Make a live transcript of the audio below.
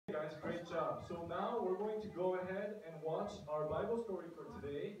So now we're going to go ahead and watch our Bible story for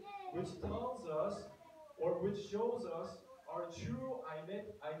today, which tells us, or which shows us, our true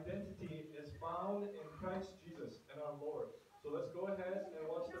identity is found in Christ Jesus and our Lord. So let's go ahead and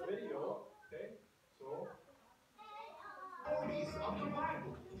watch the video. Okay? So. Stories of the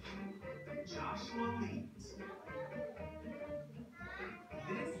Bible. Joshua leads.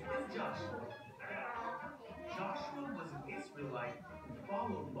 This is Joshua. Joshua was an Israelite who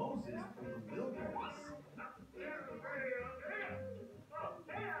followed Moses through the wilderness.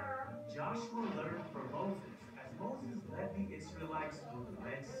 Joshua learned from Moses as Moses led the Israelites through the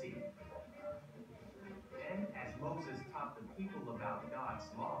Red Sea. And as Moses taught the people about God's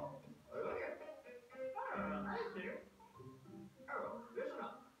law.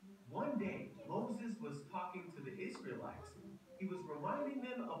 One day, Moses was talking to the Israelites. He was reminding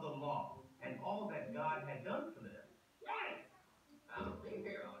them of the law and all that God had done for them.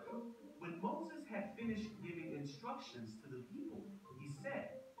 When Moses had finished giving instructions to the people, he said,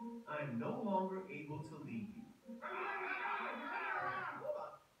 I am no longer able to lead you.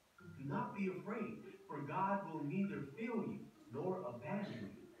 Do not be afraid, for God will neither fail you nor abandon you.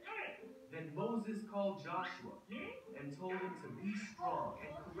 Then Moses called Joshua and told him to be strong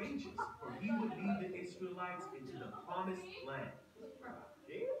and courageous, for he would lead the Israelites into the promised land.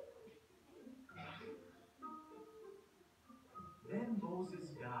 Then Moses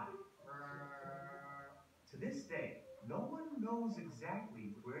died. To this day, no one knows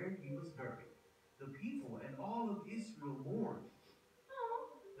exactly where he was buried. The people and all of Israel mourned.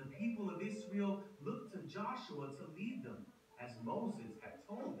 The people of Israel looked to Joshua to lead them, as Moses had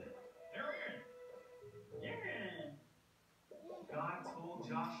told them. God told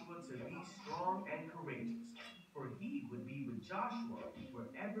Joshua to be strong and courageous, for he would be with Joshua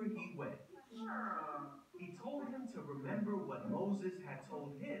wherever he went. He told him to remember what Moses had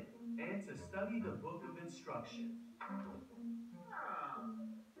told him and to study the book of instruction.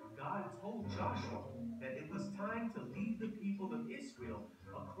 God told Joshua that it was time to lead the people of Israel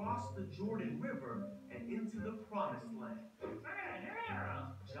across the Jordan River and into the promised land.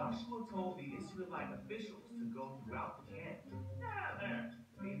 Joshua told the Israelite officials to go throughout the camp.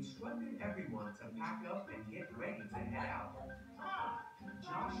 They instructed everyone to pack up and get ready to head out.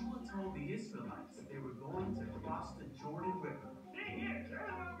 Joshua told the Israelites they were going to cross the Jordan River.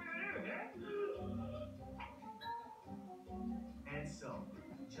 And so,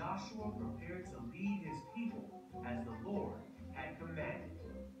 Joshua prepared to lead his people as the Lord had commanded.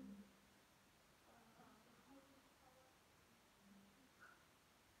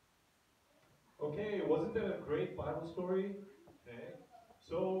 Okay, wasn't that a great Bible story? Okay.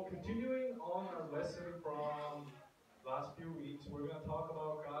 So continuing on our lesson from last few weeks, we're going to talk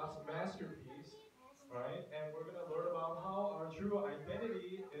about God's masterpiece, right? And we're going to learn about how our true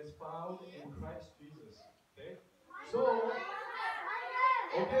identity is found in Christ Jesus. Okay? So,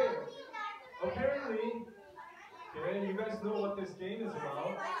 okay, apparently, okay, you guys know what this game is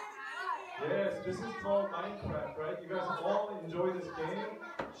about. Yes, this is called Minecraft, right? You guys all enjoy this game?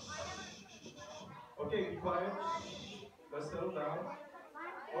 Okay, be quiet. Let's settle down.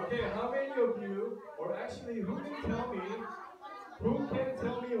 Okay, how many of you, or actually, who can tell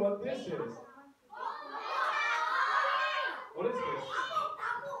me what this is? What is this?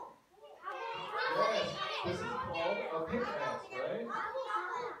 Yes, this is called a pickaxe, right?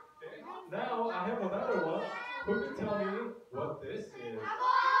 Okay. Now, I have another one. Who can tell me what this is?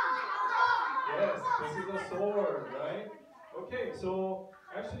 Yes, this is a sword, right? Okay, so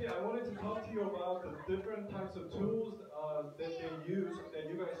actually I wanted to talk to you about the different types of tools that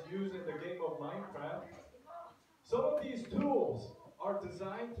you guys use in the game of Minecraft. Some of these tools are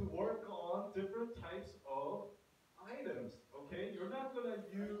designed to work on different types of items, okay? You're not going to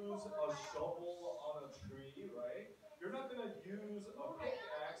use a shovel on a tree, right? You're not going to use a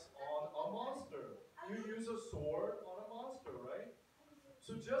pickaxe on a monster. You use a sword on a monster, right?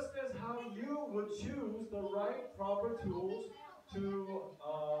 So just as how you would choose the right proper tools to,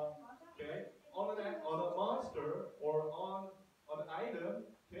 on a monster or on an item,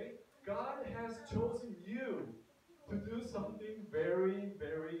 okay, God has chosen you to do something very,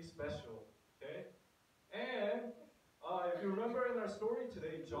 very special, okay? And if you remember in our story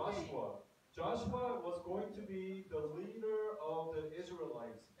today, Joshua was going to be the leader of the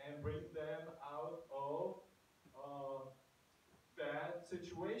Israelites and bring them out of bad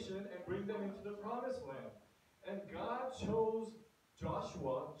situation and bring them into the promised land. And God chose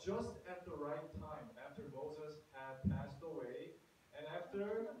Joshua just at the right time, after Moses had passed away, and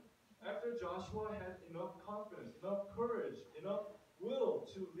after Joshua had enough confidence, enough courage, enough will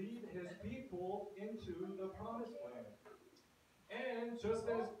to lead his people into the promised land. And just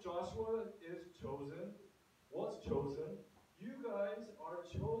as Joshua was chosen, you guys are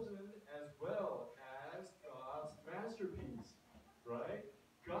chosen as well as God's masterpiece, right?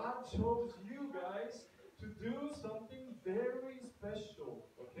 God chose you guys to do something very special,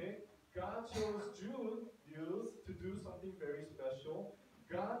 okay? God chose you to do something very special.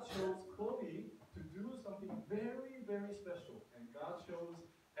 God chose Chloe to do something very, very special. And God chose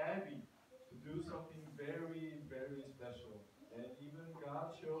Abby to do something very, very special. And even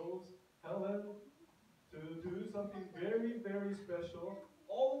God chose Helen to do something very, very special.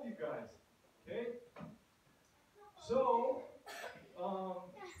 All of you guys, okay? So,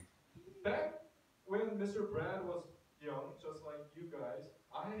 um, back when Mr. Brad was young, just like you guys,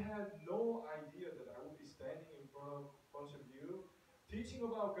 I had no idea that I would be standing in front of a bunch of you teaching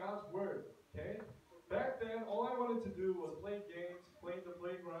about God's Word, okay? Back then, all I wanted to do was play games, play in the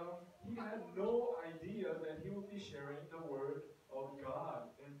playground. He had no idea that he would be sharing the Word of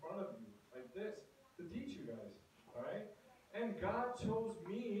God in front of you, like this, to teach you guys, all right? And God chose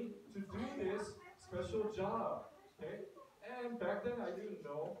me to do this special job, okay? And back then, I didn't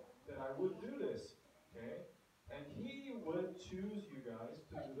know that I would do this, okay? And he would choose you guys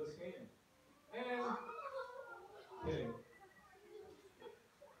to do the same. And okay.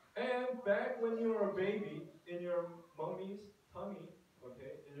 And back when you were a baby in your mommy's tummy,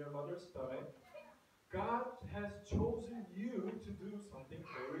 okay, in your mother's stomach, God has chosen you to do something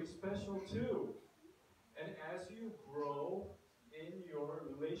very special too. And as you grow in your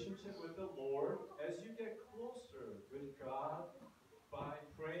relationship with the Lord, as you get closer with God, by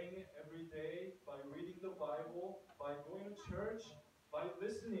praying every day, by reading the Bible, by going to church, by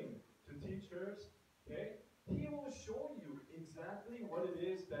listening to teachers, okay? He will show you exactly what it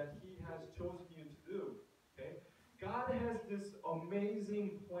is that he has chosen you to do, okay? God has this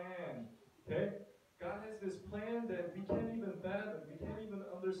amazing plan, okay? God has this plan that we can't even fathom, we can't even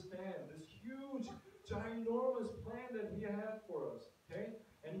understand. This huge, ginormous plan that he had for us, okay?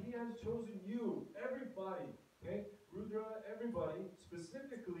 And he has chosen you, everybody, okay? Rudra, everybody,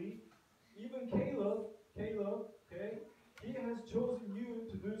 specifically, even Caleb, okay? He has chosen you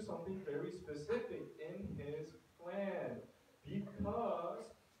to do something very specific in his plan because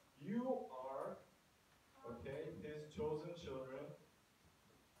you are, okay, his chosen children,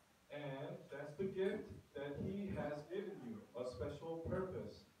 and that's the gift that he has given you, a special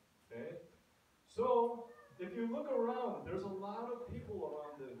purpose, okay? So, if you look around, there's a lot of people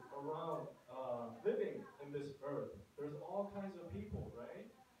around living in this earth. There's all kinds of people, right?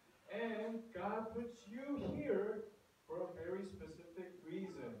 And God puts you here for a very specific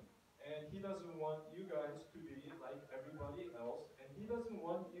reason. And he doesn't want you guys to be like everybody else. And he doesn't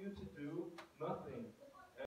want you to do nothing.